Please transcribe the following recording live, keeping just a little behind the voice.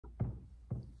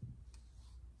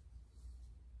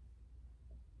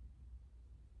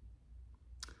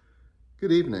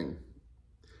Good evening,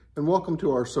 and welcome to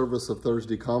our service of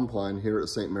Thursday Compline here at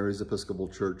St. Mary's Episcopal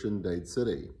Church in Dade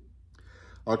City.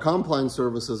 Our Compline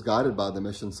service is guided by the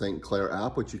Mission St. Clare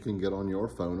app, which you can get on your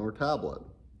phone or tablet.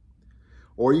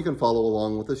 Or you can follow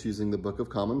along with us using the Book of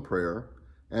Common Prayer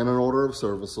and an order of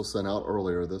service was sent out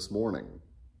earlier this morning.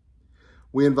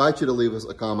 We invite you to leave us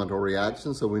a comment or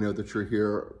reaction so we know that you're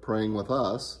here praying with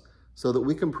us so that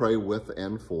we can pray with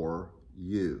and for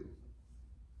you.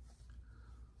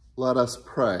 Let us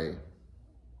pray.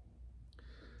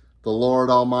 The Lord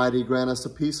Almighty grant us a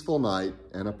peaceful night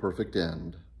and a perfect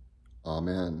end.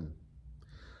 Amen.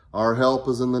 Our help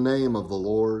is in the name of the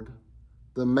Lord,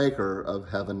 the maker of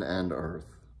heaven and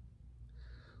earth.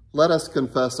 Let us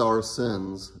confess our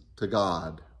sins to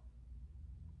God.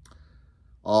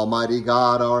 Almighty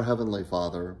God, our heavenly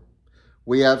Father,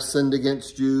 we have sinned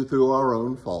against you through our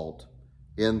own fault,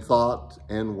 in thought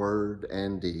and word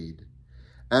and deed,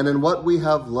 and in what we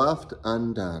have left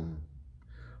undone.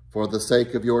 For the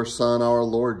sake of your Son, our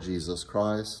Lord Jesus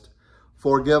Christ,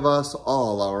 forgive us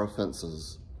all our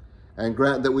offenses, and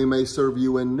grant that we may serve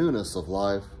you in newness of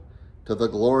life, to the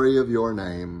glory of your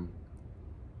name.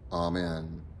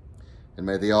 Amen. And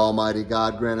may the Almighty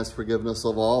God grant us forgiveness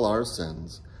of all our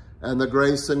sins, and the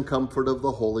grace and comfort of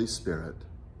the Holy Spirit.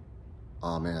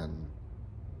 Amen.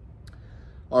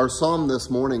 Our psalm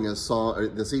this evening is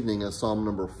Psalm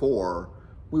number 4.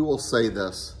 We will say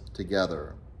this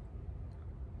together.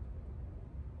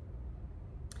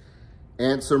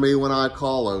 Answer me when I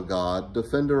call, O God,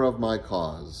 defender of my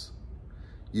cause.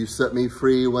 You set me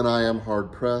free when I am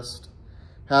hard pressed.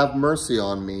 Have mercy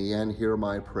on me and hear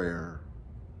my prayer.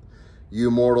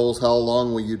 You mortals, how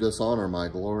long will you dishonor my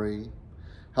glory?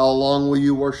 How long will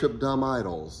you worship dumb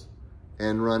idols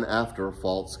and run after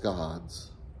false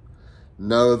gods?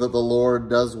 Know that the Lord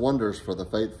does wonders for the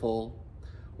faithful.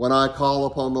 When I call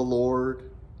upon the Lord,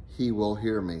 he will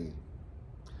hear me.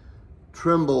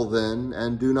 Tremble then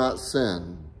and do not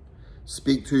sin.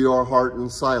 Speak to your heart in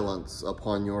silence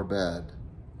upon your bed.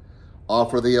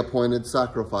 Offer the appointed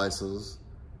sacrifices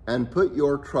and put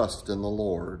your trust in the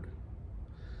Lord.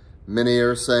 Many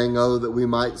are saying, oh, that we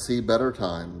might see better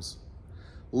times.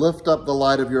 Lift up the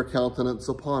light of your countenance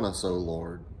upon us, O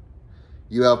Lord.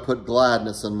 You have put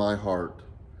gladness in my heart,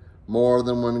 more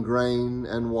than when grain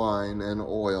and wine and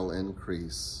oil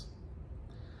increase.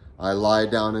 I lie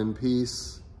down in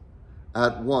peace.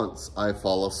 At once I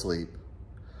fall asleep.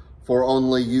 For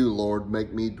only you, Lord,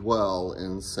 make me dwell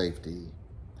in safety.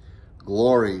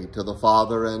 Glory to the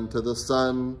Father, and to the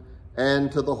Son, and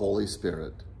to the Holy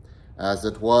Spirit, as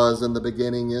it was in the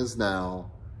beginning, is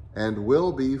now, and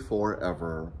will be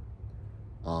forever.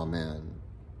 Amen.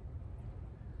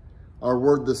 Our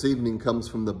word this evening comes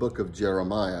from the book of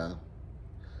Jeremiah.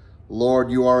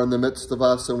 Lord, you are in the midst of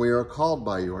us, and we are called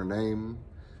by your name.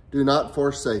 Do not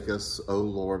forsake us, O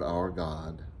Lord our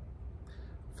God.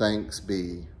 Thanks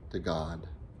be to God.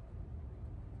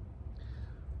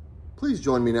 Please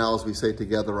join me now as we say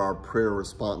together our prayer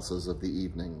responses of the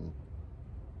evening.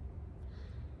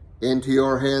 Into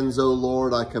your hands, O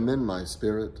Lord, I commend my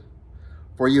spirit,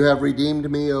 for you have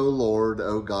redeemed me, O Lord,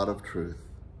 O God of truth.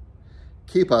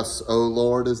 Keep us, O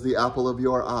Lord, as the apple of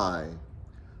your eye.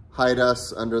 Hide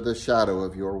us under the shadow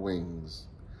of your wings.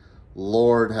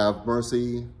 Lord, have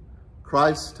mercy.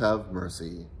 Christ, have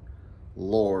mercy.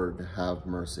 Lord, have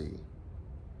mercy.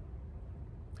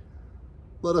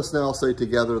 Let us now say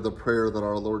together the prayer that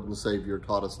our Lord and Savior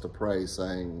taught us to pray,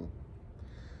 saying,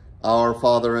 Our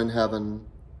Father in heaven,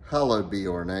 hallowed be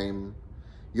your name.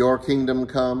 Your kingdom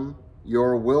come,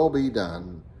 your will be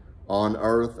done, on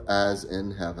earth as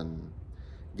in heaven.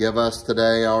 Give us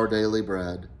today our daily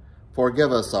bread.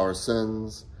 Forgive us our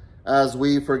sins, as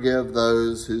we forgive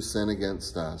those who sin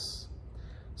against us.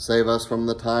 Save us from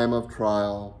the time of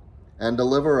trial, and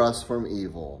deliver us from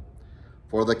evil.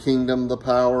 For the kingdom, the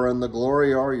power, and the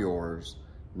glory are yours,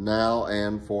 now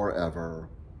and forever.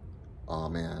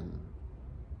 Amen.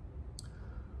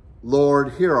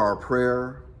 Lord, hear our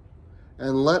prayer,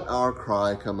 and let our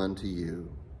cry come unto you.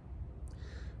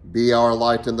 Be our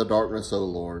light in the darkness, O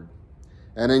Lord,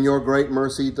 and in your great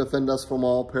mercy defend us from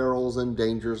all perils and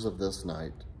dangers of this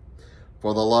night.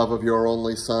 For the love of your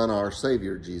only Son, our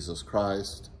Savior, Jesus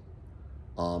Christ.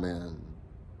 Amen.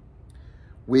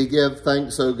 We give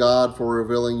thanks, O God, for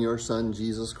revealing your Son,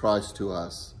 Jesus Christ, to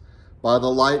us by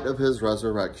the light of his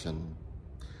resurrection.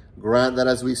 Grant that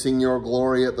as we sing your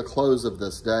glory at the close of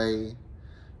this day,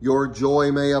 your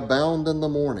joy may abound in the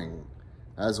morning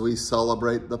as we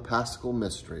celebrate the Paschal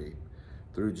mystery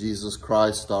through Jesus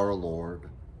Christ our Lord.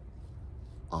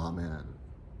 Amen.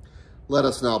 Let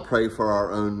us now pray for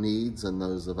our own needs and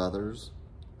those of others.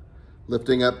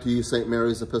 Lifting up to you St.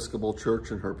 Mary's Episcopal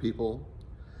Church and her people,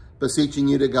 beseeching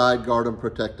you to guide, guard, and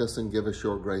protect us and give us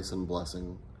your grace and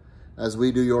blessing as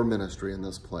we do your ministry in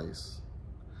this place.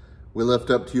 We lift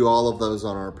up to you all of those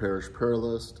on our parish prayer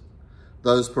list,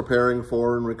 those preparing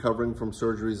for and recovering from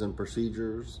surgeries and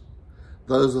procedures,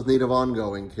 those with need of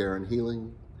ongoing care and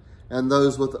healing, and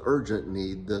those with urgent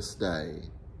need this day.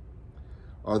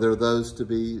 Are there those to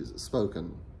be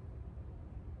spoken?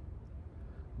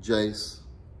 Jace,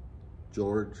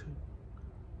 George,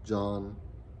 John,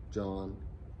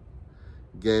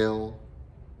 Gail,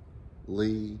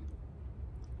 Lee,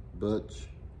 Butch,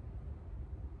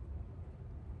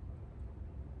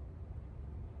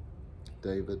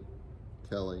 David,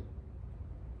 Kelly.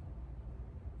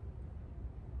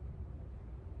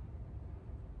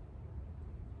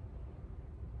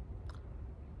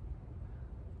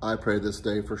 I pray this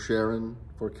day for Sharon,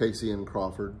 for Casey and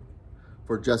Crawford,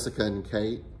 for Jessica and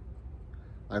Kate.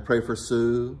 I pray for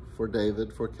Sue, for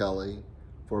David, for Kelly,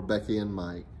 for Becky and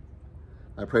Mike.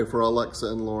 I pray for Alexa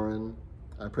and Lauren.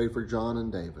 I pray for John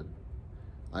and David.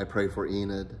 I pray for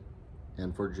Enid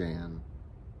and for Jan.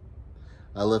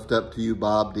 I lift up to you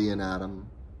Bob, Dee, and Adam,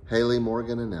 Haley,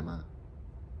 Morgan, and Emma,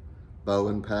 Bo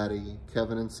and Patty,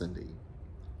 Kevin and Cindy,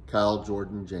 Kyle,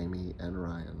 Jordan, Jamie, and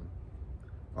Ryan.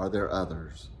 Are there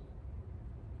others?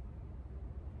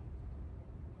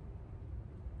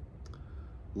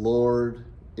 Lord,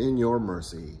 in your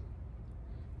mercy,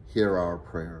 hear our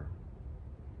prayer.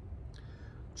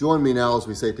 Join me now as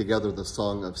we say together the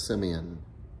Song of Simeon.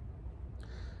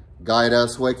 Guide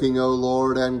us waking, O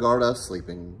Lord, and guard us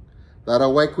sleeping, that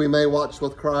awake we may watch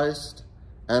with Christ,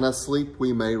 and asleep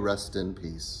we may rest in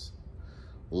peace.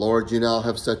 Lord, you now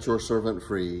have set your servant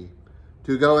free,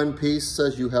 to go in peace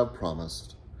as you have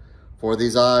promised. For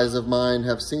these eyes of mine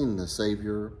have seen the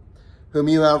Savior, whom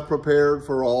you have prepared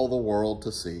for all the world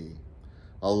to see,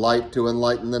 a light to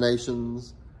enlighten the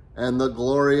nations, and the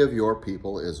glory of your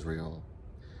people Israel.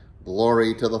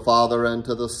 Glory to the Father, and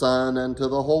to the Son, and to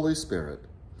the Holy Spirit,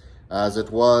 as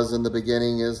it was in the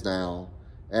beginning, is now,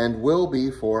 and will be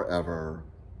forever.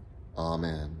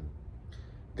 Amen.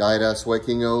 Guide us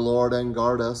waking, O Lord, and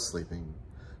guard us sleeping,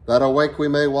 that awake we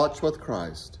may watch with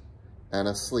Christ, and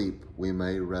asleep we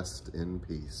may rest in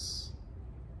peace.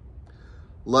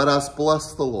 Let us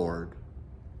bless the Lord.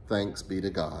 Thanks be to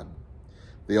God.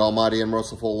 The Almighty and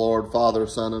merciful Lord, Father,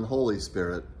 Son, and Holy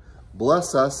Spirit,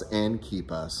 bless us and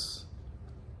keep us.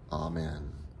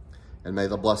 Amen. And may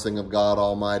the blessing of God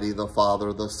Almighty, the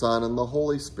Father, the Son, and the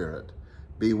Holy Spirit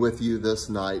be with you this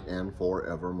night and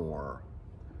forevermore.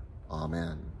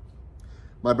 Amen.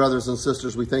 My brothers and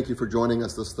sisters, we thank you for joining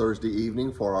us this Thursday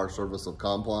evening for our service of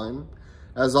Compline.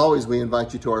 As always, we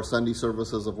invite you to our Sunday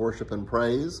services of worship and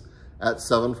praise at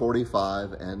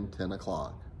 7:45 and 10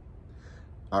 o'clock.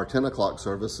 Our 10 o'clock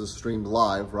service is streamed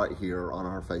live right here on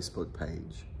our Facebook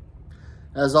page.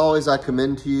 As always, I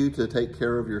commend to you to take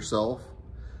care of yourself.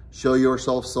 Show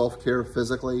yourself self-care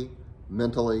physically,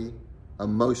 mentally,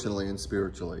 emotionally, and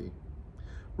spiritually.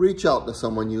 Reach out to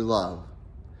someone you love.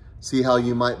 See how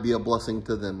you might be a blessing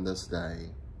to them this day.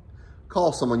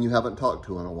 Call someone you haven't talked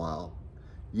to in a while.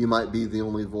 You might be the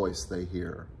only voice they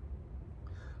hear.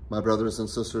 My brothers and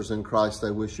sisters in Christ,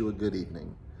 I wish you a good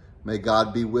evening. May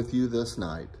God be with you this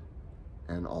night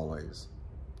and always.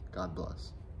 God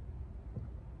bless.